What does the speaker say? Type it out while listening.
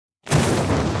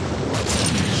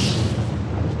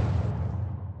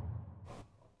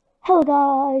Hello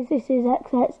guys, this is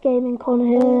XX Gaming Connor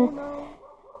here,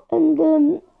 and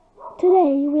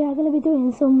today we are going to be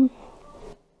doing some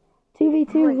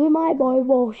 2v2 with my boy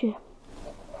Walshy.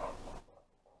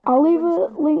 I'll leave a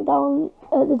link down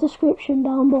at the description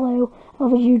down below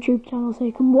of his YouTube channel so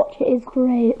you can watch it. It's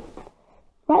great.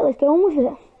 Right, let's get on with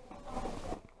it.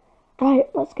 Right,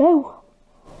 let's go.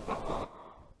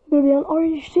 We're going to be on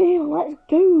orange team, let's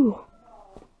go.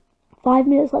 5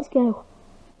 minutes, let's go.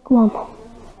 Come on.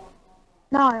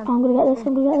 No, I'm gonna get this,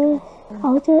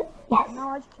 I'll hit it. Yes.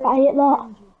 No, I hit that.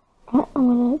 Right, I'm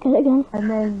gonna get it again. And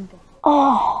then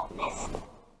Oh, missed.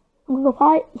 I'm gonna go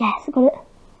fight. Yes, I got it.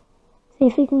 See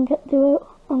if he can do it.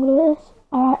 I'm gonna do this.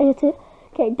 Alright, hit it.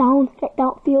 Get down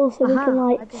field so we can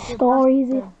like score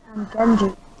easy. And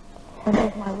Genji. And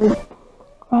there's my loot.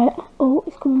 Right, oh,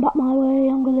 it's coming back my way.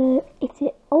 I'm gonna hit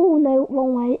it. Oh no,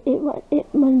 wrong way. It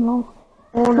went wrong.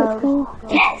 Oh Let's no. go.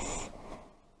 Yes!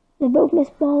 They both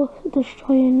missed ball,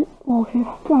 destroying Walker.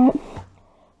 Right.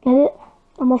 Get it.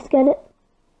 I'm off to get it.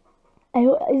 Hey,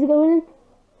 is it going in?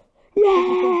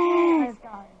 Yes!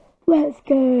 Let's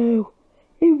go.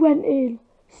 He went in.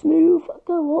 Smooth.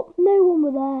 Go up. No one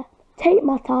was there. Take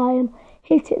my time.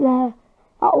 Hit it there.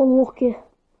 That was lucky.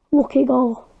 Lucky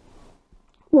goal.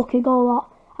 Lucky goal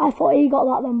that. I thought he got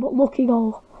that then, but lucky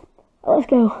goal. Let's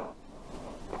go.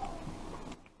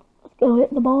 Let's go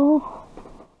hit the ball.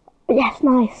 Yes,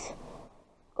 nice.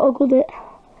 Got good it.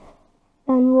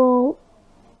 Then we'll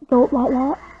go up like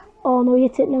that. Oh no, he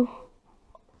hit it now.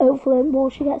 Hopefully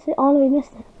Walshy gets it. Oh no, he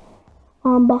missed it.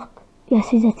 I'm back. Yes,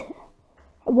 he's hit it.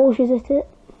 Walshy's hit it.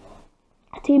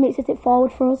 Our teammates hit it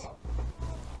forward for us.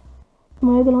 And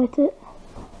we're gonna hit it.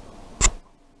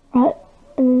 Right,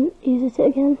 and then he's hit it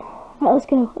again. Right, let's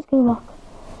go. Let's go back.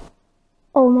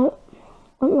 Oh no.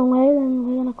 Went the wrong way, then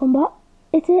we're gonna come back.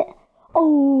 Hit it.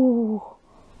 Oh!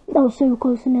 That was so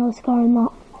close to nearly scoring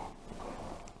that.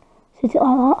 Hit it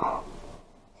like that.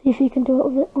 See if he can do it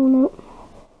with it. Oh no.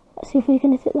 Let's see if we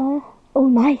can hit it there. Oh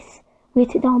nice. We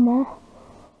hit it down there.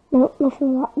 No,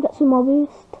 nothing like that. Get some more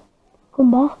boost.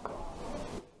 Come back.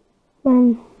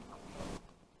 Then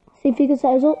see if he can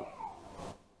set us up.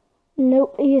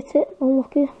 Nope, he hit it.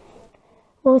 Unlucky.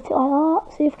 We'll hit it like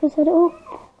that. See if we can set it up.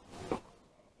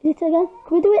 Hit it again.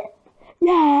 Can we do it?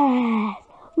 Yes!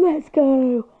 Let's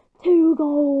go. 2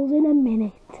 goals in a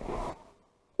minute.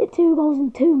 2 goals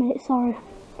in 2 minutes, sorry.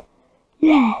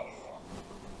 Yes.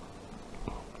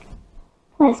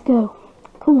 Let's go.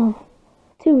 Come on.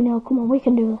 2-0, come on, we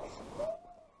can do this.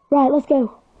 Right, let's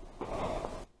go.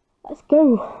 Let's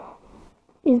go.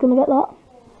 He's gonna get that.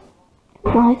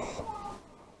 Nice.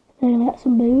 They're gonna get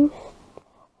some boost.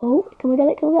 Oh, can we get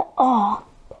it? Can we get it? Oh,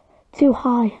 too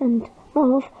high and not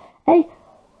enough. Hey.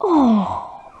 Oh.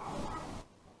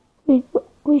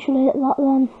 We should have hit that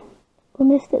then. We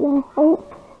missed it there. Oh,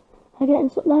 they're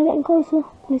getting closer.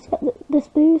 We need to get this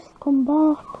boost. Come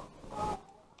back.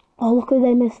 Oh, luckily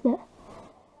they missed it.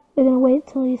 We're gonna wait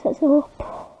till he sets it up.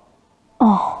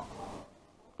 Oh,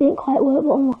 didn't quite work,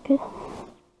 but unlucky.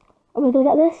 Are we gonna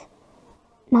get this?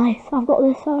 Nice. I've got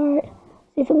this. Alright.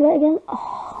 See if I can get it again.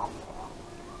 Oh.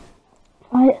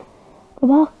 Right.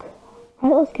 Go back.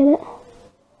 Right. Let's get it.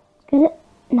 Let's get it.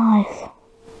 Nice.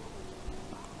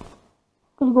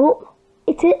 Gonna go up,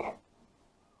 hit it.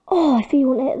 Oh, if he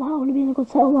wouldn't hit that, would have been a good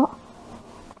settle that.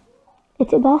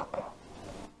 Hit it back.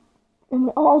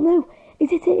 And oh no, he's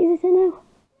hit it now.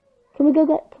 Can we go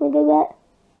get?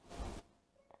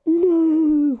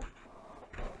 No.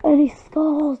 And he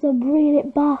scores, they're bringing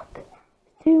it back.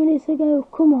 2 minutes ago,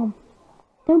 come on.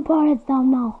 Don't put our heads down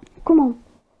now. Come on.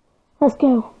 Let's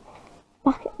go.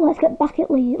 Let's get back at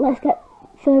lead. Let's get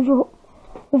further up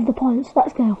with the points.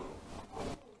 Let's go.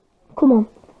 Come on,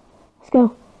 let's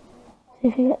go. See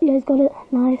if yeah, he's got it.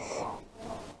 Nice.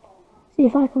 See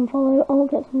if I can follow it. I'll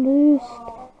get some boost.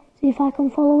 See if I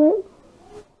can follow it.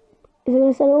 Is it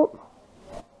going to set it up?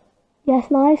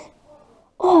 Yes, nice.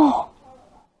 Oh,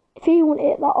 if he wouldn't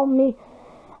hit that on me,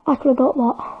 I could have got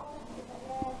that.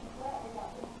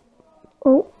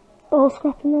 Oh,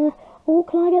 scrapping there. Oh,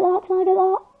 can I get that? Can I get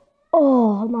that?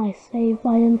 Oh, nice save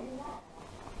by him.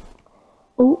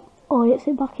 Oh, he hits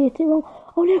it back, he hit it wrong.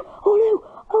 Oh no, oh no,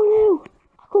 oh no,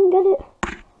 I couldn't get it.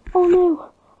 Oh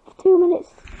no, 2 minutes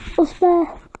to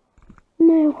spare.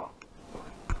 No.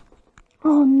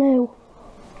 Oh no.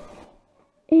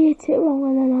 He hit it wrong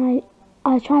and then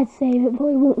I tried to save it, but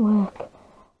it won't work.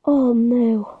 Oh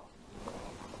no.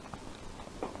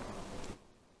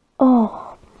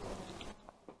 Oh.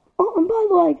 Oh, and by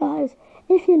the way guys,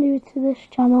 if you're new to this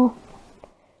channel,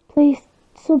 please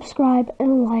subscribe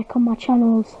and like on my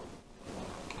channels.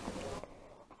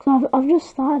 I've just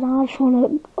started and I just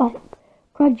want to like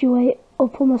graduate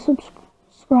up on my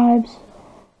subscribers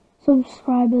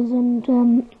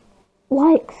and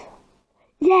likes.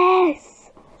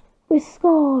 Yes! We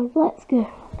scored. Let's go.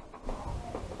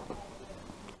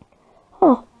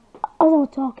 Oh, as I was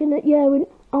talking,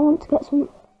 I want to get some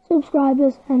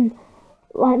subscribers and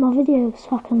like my videos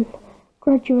so I can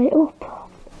graduate up.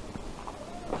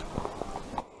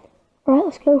 Right,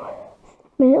 let's go.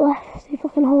 Minute left. See if I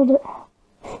can hold it.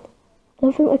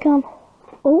 Don't think we can.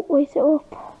 Oh, wait it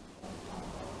up.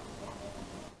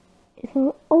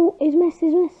 Oh, he's missed.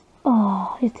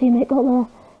 Oh, his teammate got there.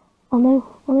 Oh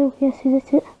no, yes, he's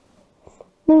hit it.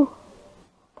 No.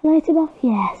 Can I hit it back?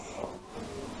 Yes.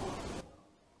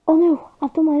 Oh no,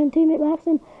 I've done my own teammate by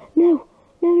accident. No.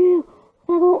 Can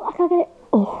I go? I can't get it.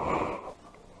 Oh.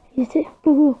 He hit it.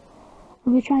 Go.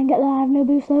 I'm gonna try and get there. I have no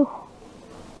boost though.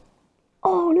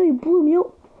 Oh no, he blew me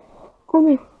up. Oh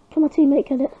no, can my teammate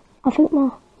get it? I think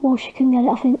she can get it,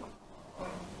 I think.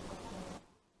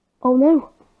 Oh no.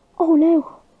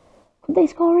 Could they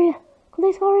score here?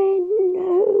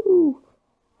 No.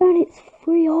 And it's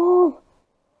 3-all.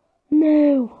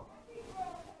 No.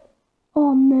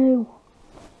 Oh no.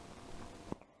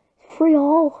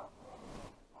 3-all.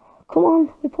 Come on,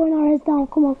 we're putting our heads down,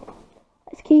 come on.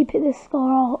 Let's keep it this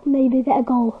score or maybe get a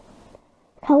goal.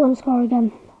 Can't let them score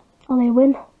again. Oh, they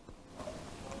win.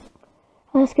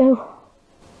 Let's go.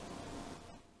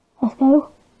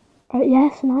 Right,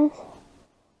 yes, nice.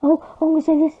 Oh, I'm going to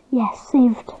save this. Yes,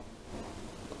 saved.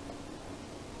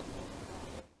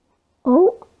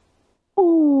 Oh.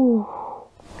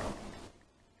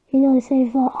 He nearly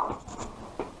saved that.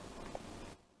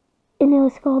 He nearly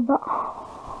scored that.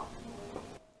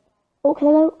 Oh, can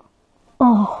I go?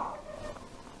 Oh.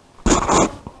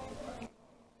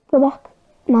 Go back.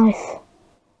 Nice.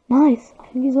 I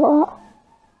think he's got that.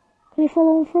 Can he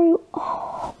follow on through?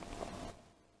 Oh.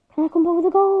 Can I come back with a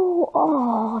goal?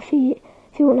 Oh, if he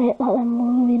wouldn't hit that, then we're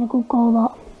going to be a good goal,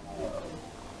 that.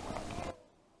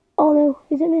 Oh no,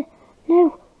 is it me?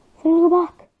 No, so I'm going to go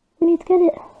back. We need to get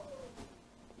it.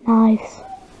 Nice.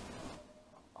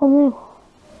 Oh no.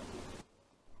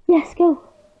 Yes, go.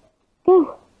 Oh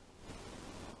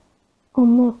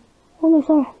no,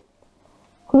 sorry.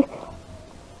 Quick.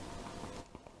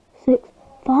 6,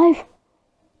 5.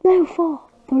 No, 4,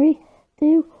 3,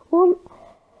 2, 1.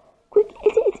 Quick,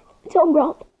 it's on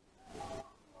ground.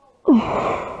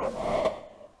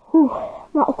 Ooh,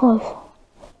 that was close.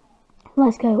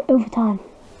 Let's go, overtime.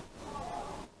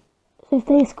 So if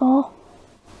they score,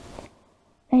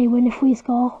 they win. If we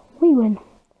score, we win.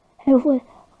 Hopefully.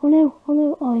 Oh no.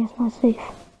 Oh yes, my safe.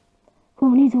 Come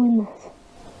on, we need to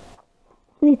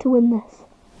win this.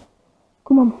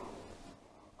 Come on.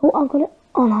 Oh, I've got it.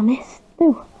 Oh no, I missed.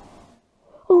 No.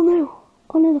 Oh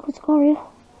no, they could score here.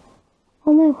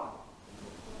 Oh no.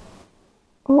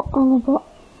 Oh,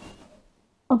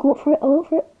 I'll go up for it.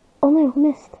 Oh no,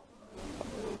 missed.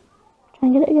 Try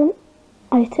and get it again.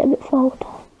 I hit it a bit forward.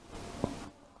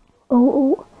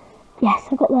 Oh. Yes,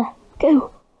 I got there.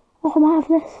 Go. Oh, I might have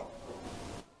this.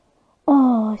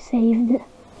 Oh, I saved it.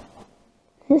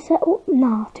 Is it set up?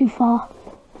 Nah, too far.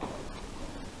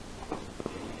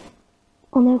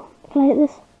 Oh no, can I hit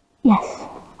this? Yes,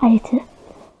 I hit it.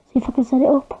 See if I can set it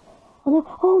up.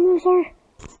 Oh no, sorry.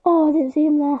 Oh, I didn't see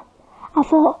him there. I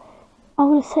thought I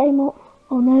would have set him up.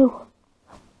 Oh no.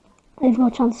 They've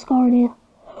got a chance of scoring here.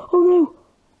 Oh no.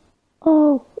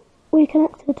 Oh, we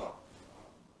connected.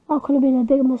 That could have been a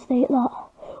big mistake, that.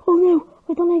 Oh no,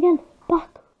 we've done it again. Back.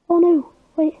 Oh no,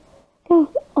 wait. Go.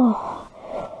 Oh,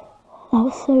 that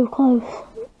was so close.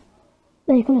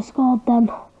 They could have scored them.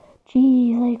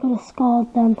 Jeez, they could have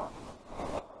scored them.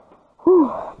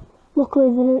 Whew. Luckily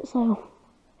they didn't, so.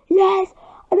 Yes!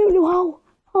 I don't know how.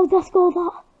 How did I score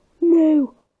that?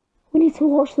 No. We need to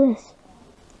watch this.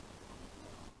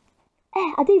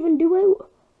 I didn't even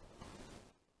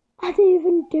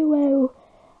duo.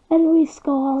 And we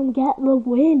score and get the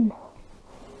win.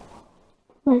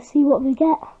 Let's see what we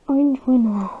get. Orange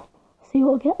winner. See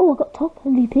what we get. Oh, I got top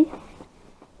MVP.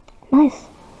 Nice.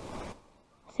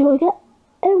 See what we get.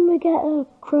 And we get a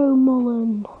Crow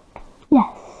Mullen.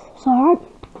 Yes, it's alright.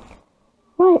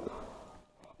 Right.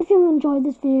 If you enjoyed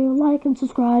this video, like and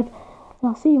subscribe. And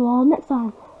I'll see you all next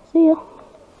time. See ya.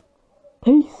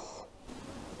 Peace.